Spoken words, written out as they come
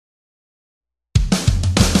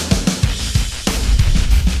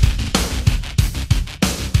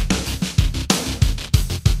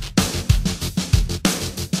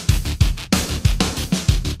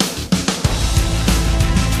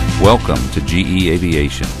Welcome to GE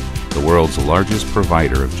Aviation, the world's largest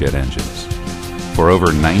provider of jet engines. For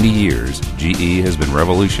over 90 years, GE has been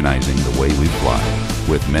revolutionizing the way we fly,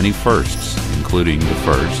 with many firsts, including the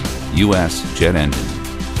first U.S. jet engine,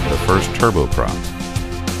 the first turboprop,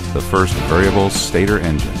 the first variable stator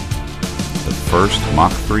engine, the first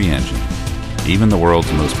Mach 3 engine, even the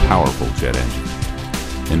world's most powerful jet engine.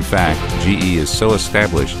 In fact, GE is so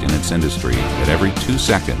established in its industry that every 2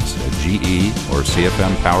 seconds a GE or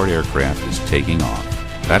CFM-powered aircraft is taking off.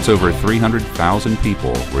 That's over 300,000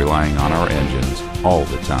 people relying on our engines all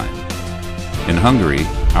the time. In Hungary,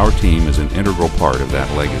 our team is an integral part of that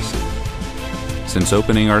legacy. Since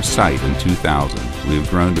opening our site in 2000, we have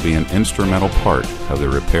grown to be an instrumental part of the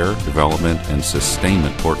repair, development, and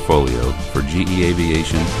sustainment portfolio for GE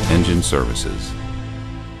Aviation engine services.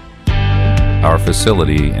 Our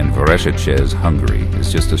facility in Veresegyház, Hungary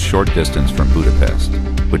is just a short distance from Budapest,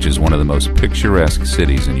 which is one of the most picturesque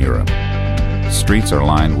cities in Europe. The streets are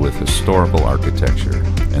lined with historical architecture,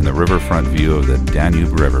 and the riverfront view of the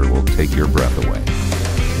Danube River will take your breath away.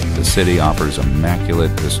 The city offers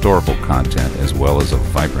immaculate historical content as well as a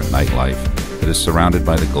vibrant nightlife that is surrounded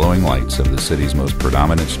by the glowing lights of the city's most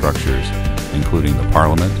predominant structures, including the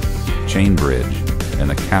Parliament, Chain Bridge, and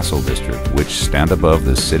the Castle District, which stand above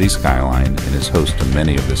the city skyline and is host to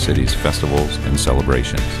many of the city's festivals and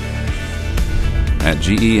celebrations. At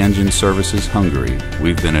GE Engine Services Hungary,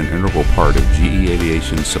 we've been an integral part of GE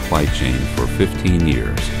Aviation's supply chain for 15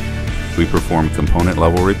 years. We perform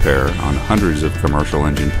component-level repair on hundreds of commercial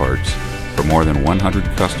engine parts for more than 100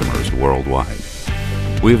 customers worldwide.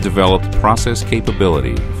 We have developed process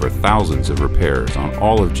capability for thousands of repairs on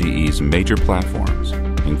all of GE's major platforms,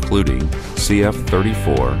 including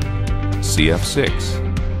CF34, CF6,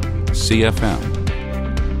 CFM,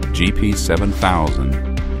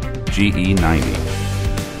 GP7000, GE90,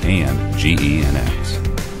 and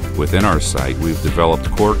GE9X. Within our site, we've developed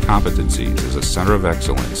core competencies as a center of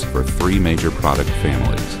excellence for 3 major product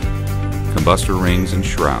families: combustor rings and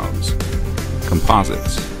shrouds,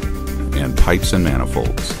 composites, and pipes and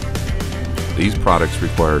manifolds. These products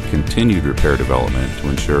require continued repair development to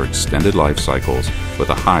ensure extended life cycles with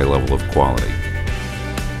a high level of quality.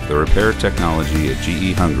 The repair technology at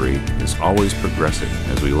GE Hungary is always progressing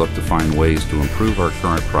as we look to find ways to improve our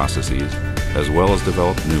current processes as well as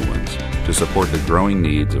develop new ones to support the growing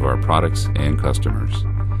needs of our products and customers.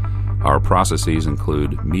 Our processes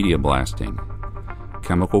include media blasting,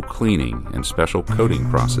 chemical cleaning and special coating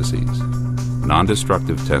processes,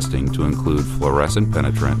 non-destructive testing to include fluorescent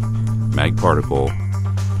penetrant, mag particle,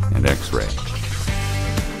 and X-ray.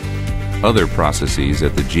 Other processes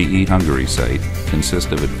at the GE Hungary site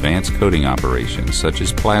consist of advanced coating operations such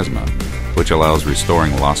as plasma, which allows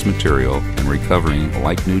restoring lost material and recovering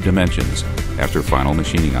like-new dimensions after final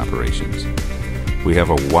machining operations. We have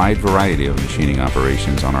a wide variety of machining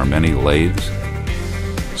operations on our many lathes,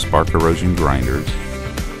 spark corrosion grinders,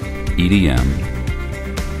 EDM,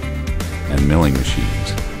 and milling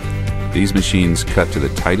machines. These machines cut to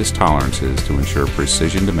the tightest tolerances to ensure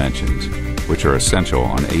precision dimensions, which are essential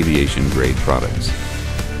on aviation-grade products.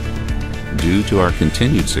 Due to our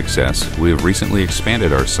continued success, we have recently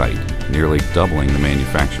expanded our site, nearly doubling the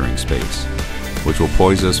manufacturing space, which will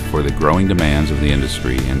poise us for the growing demands of the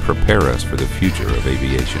industry and prepare us for the future of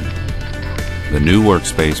aviation. The new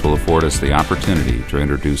workspace will afford us the opportunity to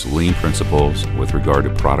introduce lean principles with regard to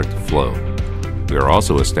product flow. We are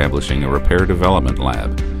also establishing a repair development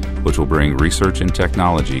lab, which will bring research and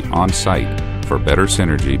technology on site for better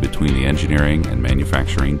synergy between the engineering and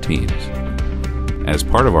manufacturing teams. As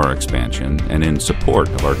part of our expansion and in support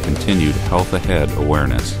of our continued Health Ahead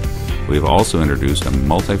awareness, we have also introduced a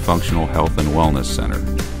multifunctional health and wellness center.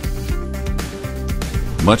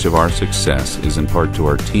 Much of our success is in part to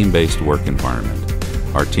our team-based work environment.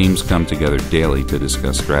 Our teams come together daily to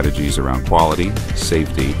discuss strategies around quality,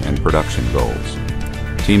 safety, and production goals.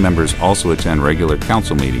 Team members also attend regular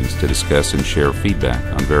council meetings to discuss and share feedback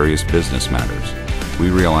on various business matters.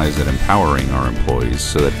 We realize that empowering our employees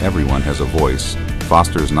so that everyone has a voice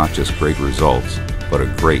fosters not just great results, but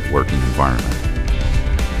a great working environment.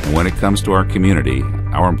 And when it comes to our community,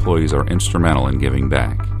 our employees are instrumental in giving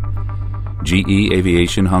back. GE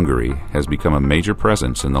Aviation Hungary has become a major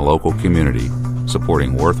presence in the local community,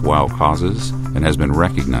 supporting worthwhile causes, and has been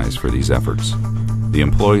recognized for these efforts. The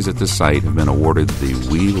employees at the site have been awarded the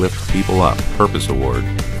We Lift People Up Purpose Award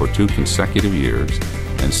for 2 consecutive years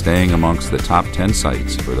and staying amongst the top 10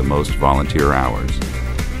 sites for the most volunteer hours.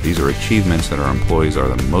 These are achievements that our employees are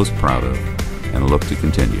the most proud of and look to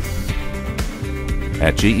continue.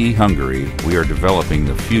 At GE Hungary, we are developing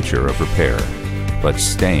the future of repair, but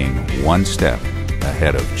staying one step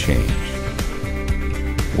ahead of change.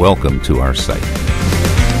 Welcome to our site.